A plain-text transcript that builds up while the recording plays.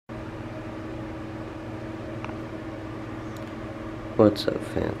What's up,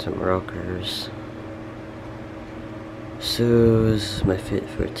 Phantom Rockers? So this is my fit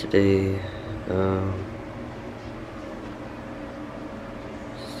for today.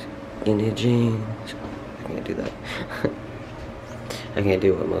 Skinny jeans. I can't do that. I can't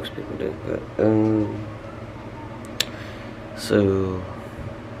do what most people do, but so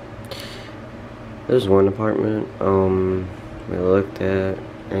there's one apartment we looked at,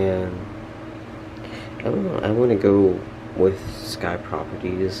 and I don't know, I want to go with Sky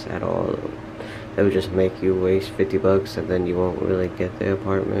Properties at all. That would just make you waste $50 and then you won't really get the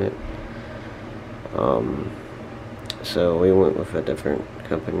apartment. So we went with a different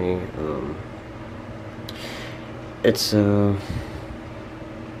company. It's so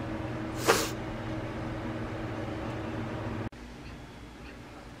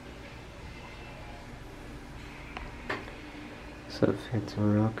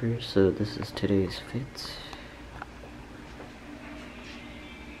Phantom Rockers, so this is today's fit.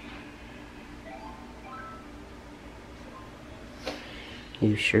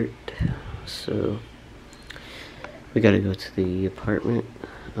 New shirt. So we gotta go to the apartment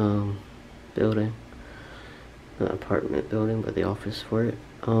building. Not apartment building, but the office for it,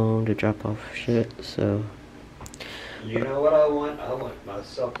 to drop off shit. So you know what I want? I want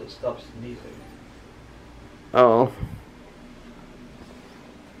myself to stop sneezing. oh,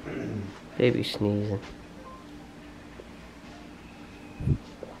 baby sneezing.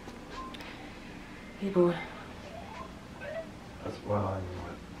 Hey boy. That's what I want.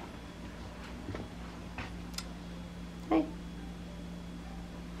 Hey.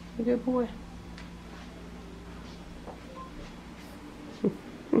 You good boy.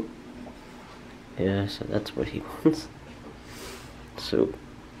 Yeah, so that's what he wants. So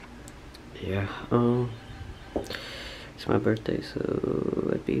yeah, it's my birthday, so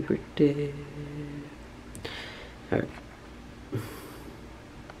happy birthday. Alright.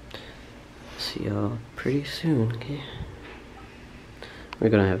 See y'all pretty soon, okay? We're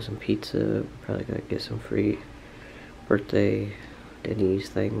gonna have some pizza. We're probably gonna get some free birthday Denny's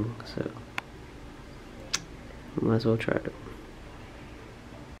thing, so might as well try it.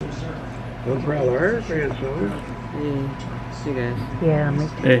 No brother, grandson. Yeah, see you guys. Yeah, me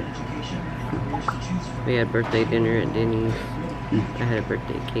too. Hey. We had birthday dinner at Denny's. I had a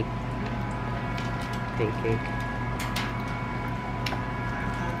birthday cake. Pancake.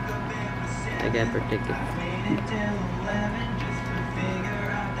 I got birthday cake.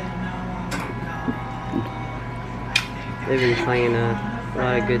 They've been playing a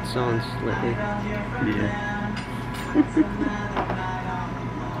lot of good songs lately. Yeah.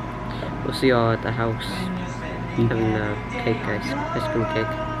 We'll see y'all at the house having the cake, guys. Ice cream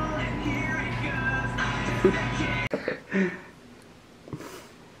cake.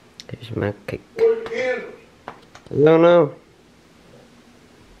 There's my cake. I don't know.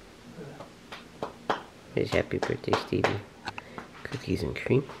 Here's happy birthday, Stevie. Cookies and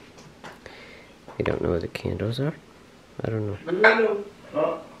cream. We don't know where the candles are. I don't know.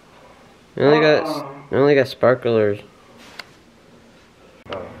 I only got sparklers.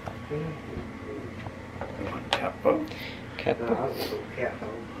 Capo. Capo. Capo.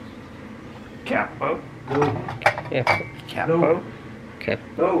 Capo. Capo. Capo.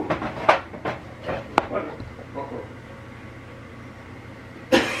 No. What?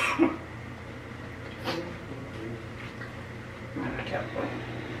 Capo.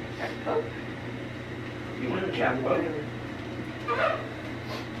 Capo. You want a capo?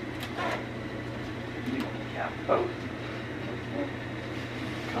 You want a capo?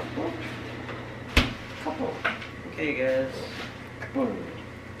 Capo. Capo. Okay, guys.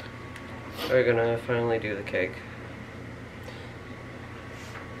 We're gonna finally do the cake.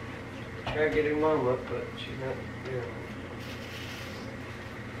 Try getting mom up, but she's not here.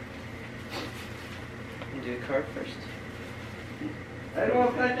 You do the card first. I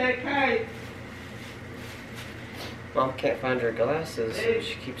don't got that kite. Mom can't find her glasses, so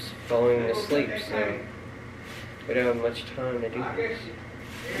she keeps falling asleep, so we don't have much time to do this.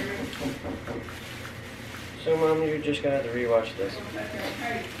 So Mom, you're just gonna have to rewatch this.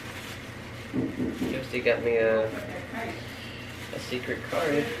 Ghosty got me a secret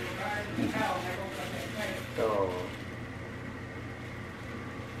card. Oh.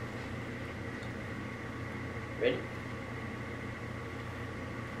 Ready?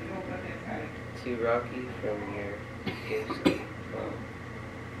 To Rocky from your Ghosty. Wow.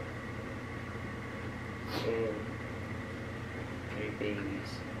 And 3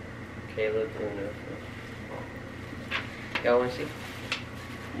 babies. Caleb and Nova. Y'all wanna see?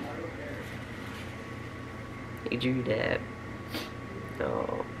 He drew that.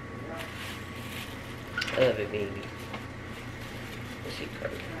 Oh. I love it, baby. privacy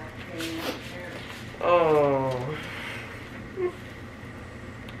card. Oh.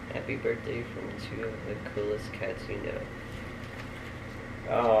 Happy birthday from two of the coolest cats you know.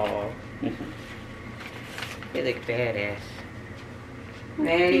 Oh. You look badass.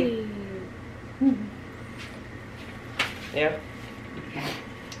 Ready? Yeah, Okay.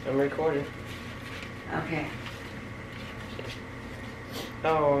 I'm recording. Okay.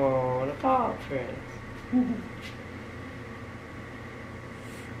 Oh, the paw prints.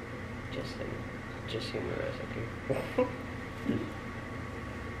 Just humorous, okay?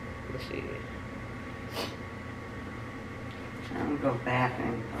 Let's see. I'm gonna go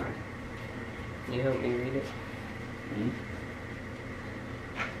bathroom first. Can you help me read it?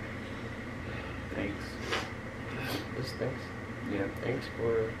 Thanks. Just thanks. Yeah. Thanks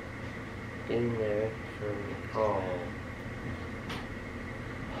for being there for me. Oh.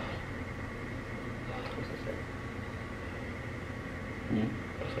 What's that say?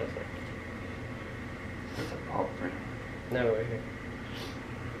 What's that say? That's a paw print. No, right here.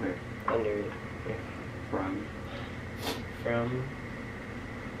 Where? Under it. Here. From? From.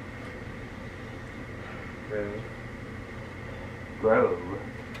 Row. Grove.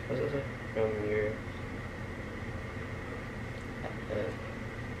 What's that say? From your.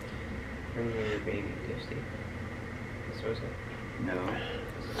 From your baby, Ghosty. That's what it said. No.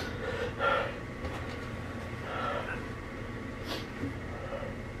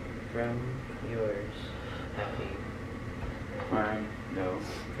 From yours, happy. From? No.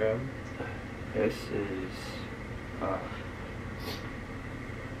 From. This is,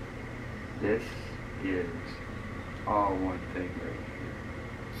 this is all one thing right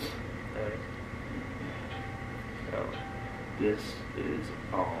here. Oh. This is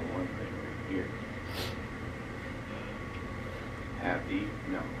all one thing right here. Happy?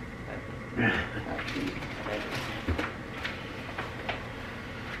 No. Happy. Happy. Happy.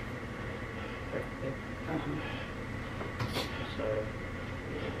 Birthday. So,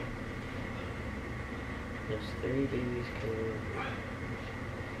 there's 3 babies coming.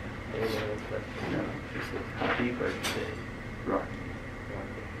 No, this is happy birthday, Rocky.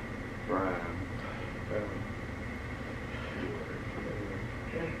 From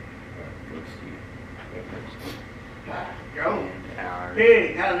Ghosty. Go. And our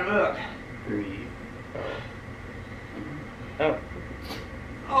Hey, how's it look? 3. Oh,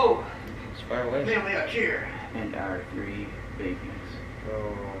 Oh, it's far away. give me a cheer. And our 3 babies,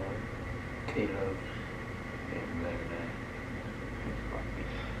 Oh, Caleb and Lena and Rocky.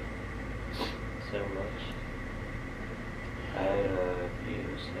 so much. I love you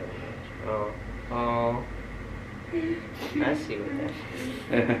So much. Oh, oh. I see what that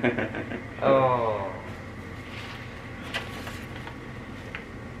is. Oh.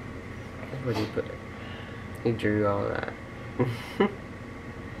 Where did you put it? He drew all that. There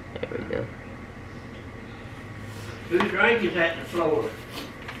we go. Whose drink is at the floor?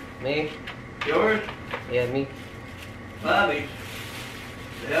 Me? Yours? Yeah, me. Bobby's.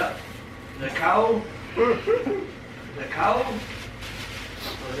 Yep. The cold? The cold?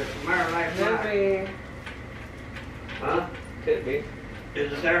 Or is it from there last Could night? be. Huh? Could be.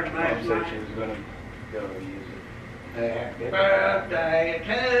 Is it there from last night? Conversation's gonna go use it. Happy birthday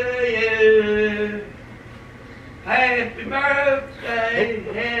to you. Happy birthday,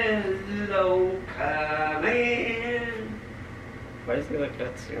 hello, come in. Why is he looking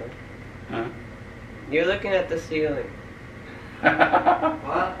at the ceiling? Huh? You're looking at the ceiling.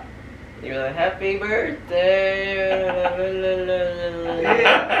 What? You're like, happy birthday.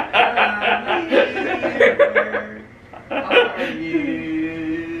 Are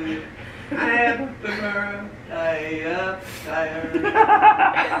you? Happy birthday up there.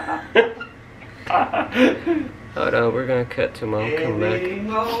 Hold on, we're gonna cut to mom come back.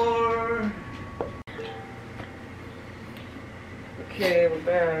 Anymore. Okay, we're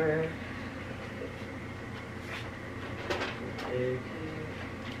back. Okay.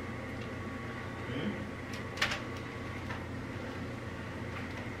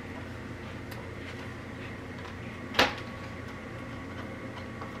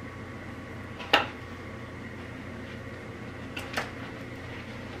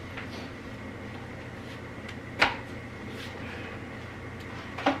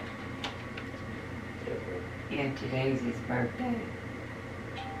 Yeah, today's his birthday.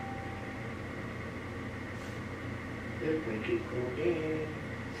 If we keep going.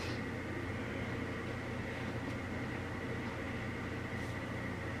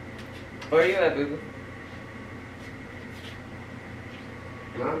 Where are you at, boo-boo?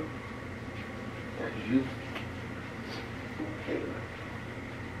 Huh? That's you.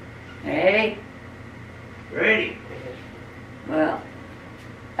 Ready? Ready? Well,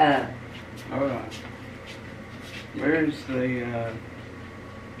 Hold on. Where's the,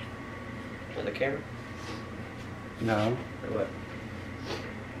 On the camera? no. Or what?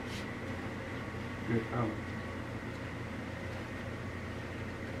 Oh.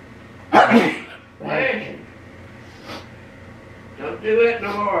 Hey! Don't do it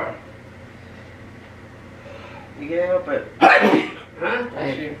no more. You can't help it. Huh?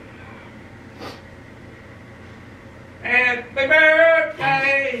 Thank you. Happy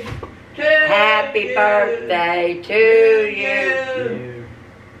birthday to Happy you. birthday to you.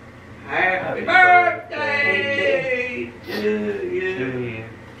 Happy birthday to you.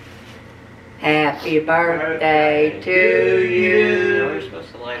 Happy birthday to No, you. you're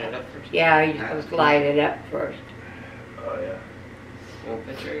supposed to light it up first. Yeah, you're supposed to light it up first. Oh yeah. You want a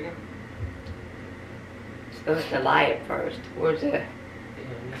picture again? Supposed to light it first. Where's the? Yeah.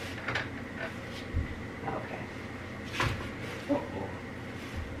 Okay.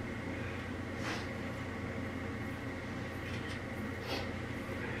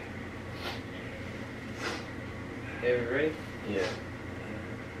 Okay, we ready? Yeah.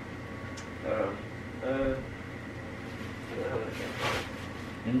 You want to hold the camera?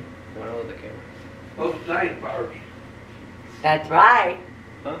 Hmm? You want to hold the camera? Supposed to sing first. That's right.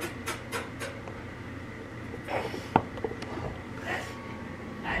 Huh?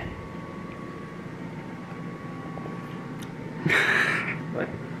 What?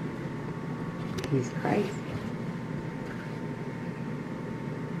 He's crazy.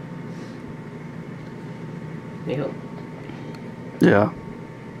 Neil? Yeah.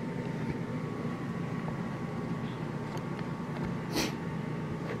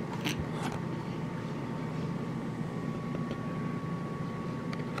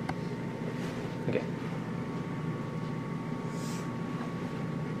 Okay.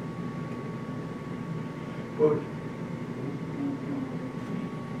 Push.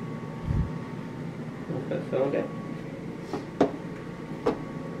 Let's put the phone down.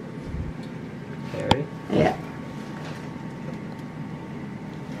 Okay, ready? Yeah.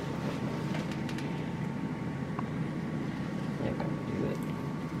 Yeah, do it.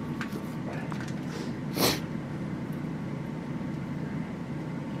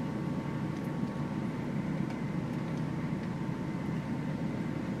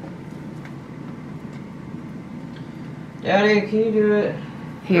 Daddy, can you do it?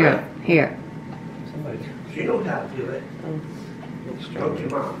 Here, here. Somebody. She knows how to do it. It's Don't you,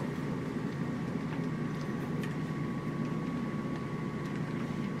 Mom?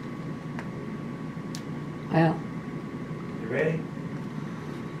 Well, You ready?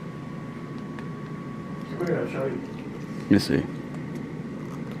 Come here, I'll show you. Let me see.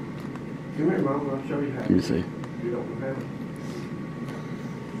 Come here, Mom, I'll show you how. Let me see. You don't know how.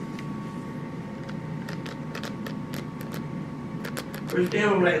 We're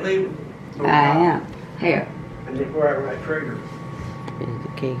still on that lever. I am. Here. And then go out with that trigger. Here's the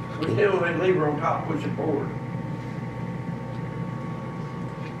key. We're still on that lever on top, push it forward.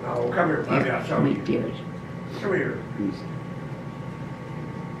 No, come here, baby, I'll show Let you. me do it. Come here.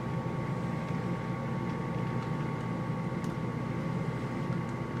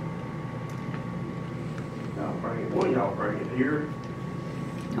 Y'all bring it, one of y'all bring it here.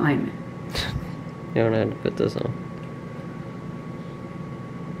 Wait a minute. You don't have to put this on.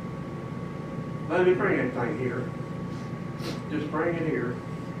 Let me bring that thing here. Just bring it here.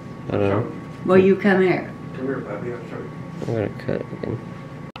 I don't know. Will you come here? Come here, baby, I'll show you. I'm gonna cut it again.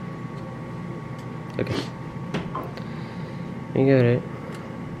 Okay. You got it.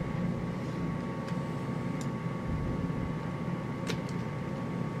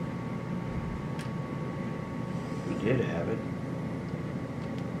 We did have it.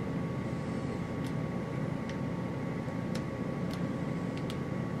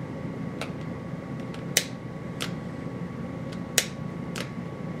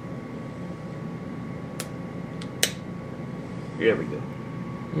 Here we go.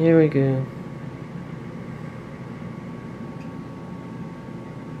 Here we go.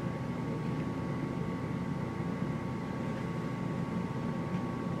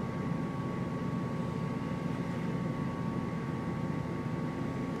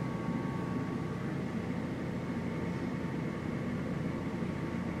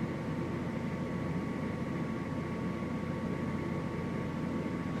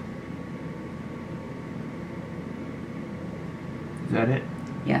 Is that it?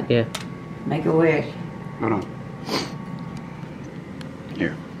 Yeah. Yeah. Make a wish. Hold on.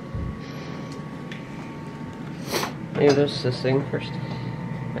 Here. Maybe let's just sing first.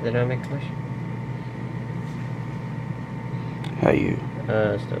 Did I make a wish? How you?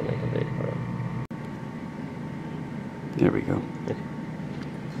 Still make a big one. There we go.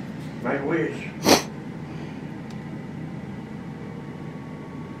 Make a wish.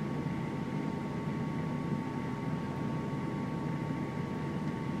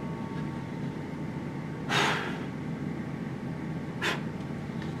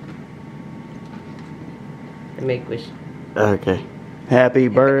 Make wish. Okay. Happy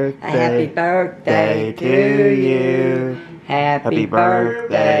birthday. Happy birthday to you. Happy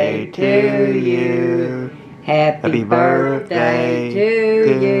birthday to you. Happy birthday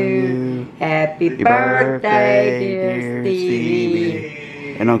to you. Happy birthday, dear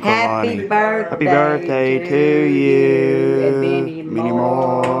Stevie. And Uncle Lonnie. Happy birthday to you. And many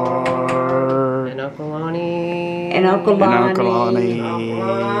more. And Uncle Lonnie. And Uncle And Uncle Lonnie.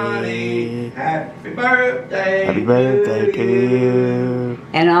 Lonnie. Happy birthday. Happy birthday to you.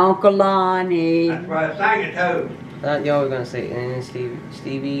 And Uncle Lonnie. That's what I sang it to. Thought y'all were gonna say and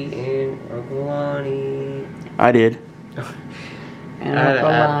Stevie and Uncle Lonnie. I did. And Uncle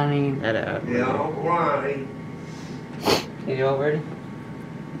Lonnie. Yeah, Uncle Lonnie. Are y'all ready?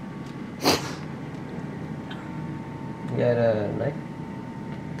 You got a knife?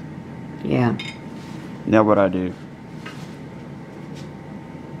 Yeah. Now what I do?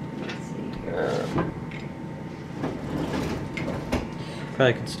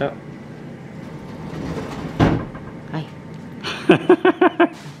 Probably could stop. Hi.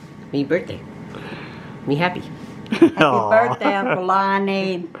 Me birthday. Me happy. Happy birthday, Uncle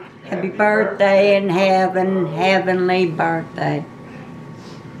Lonnie. Happy birthday in heaven. Heavenly birthday.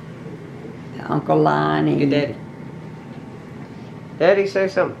 Uncle Lonnie. Good daddy. Daddy, say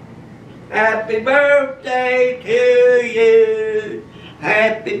something. Happy birthday to you.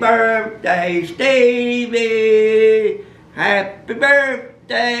 Happy birthday, Stevie. Happy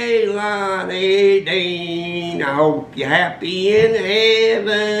birthday, Lonnie Dean. I hope you're happy in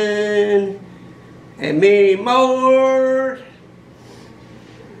heaven. And many more.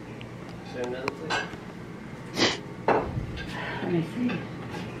 Say another thing. Let me see.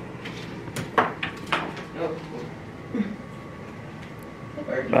 Oh.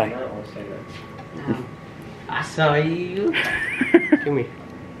 Bye. I don't want to say that. No. I saw you. Give me.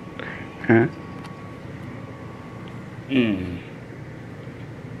 Huh? Mmm.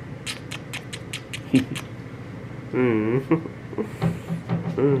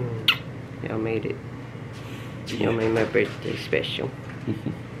 Y'all made it. Y'all made my birthday special.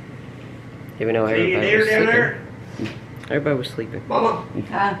 Even though See you everybody was deer down sleeping. there? Everybody was sleeping. Mama,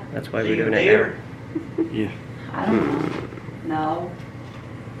 Huh? That's why see we're you doing it deer? Yeah. I don't know.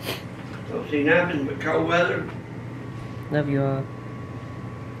 Don't see nothing but cold weather. now. Love you all.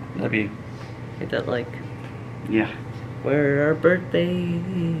 Love you. Hit that like. Yeah. Where are our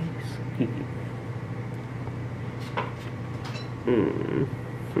birthdays? Hmm.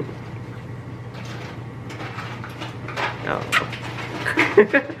 Oh.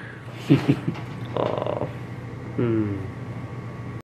 Oh. Hmm.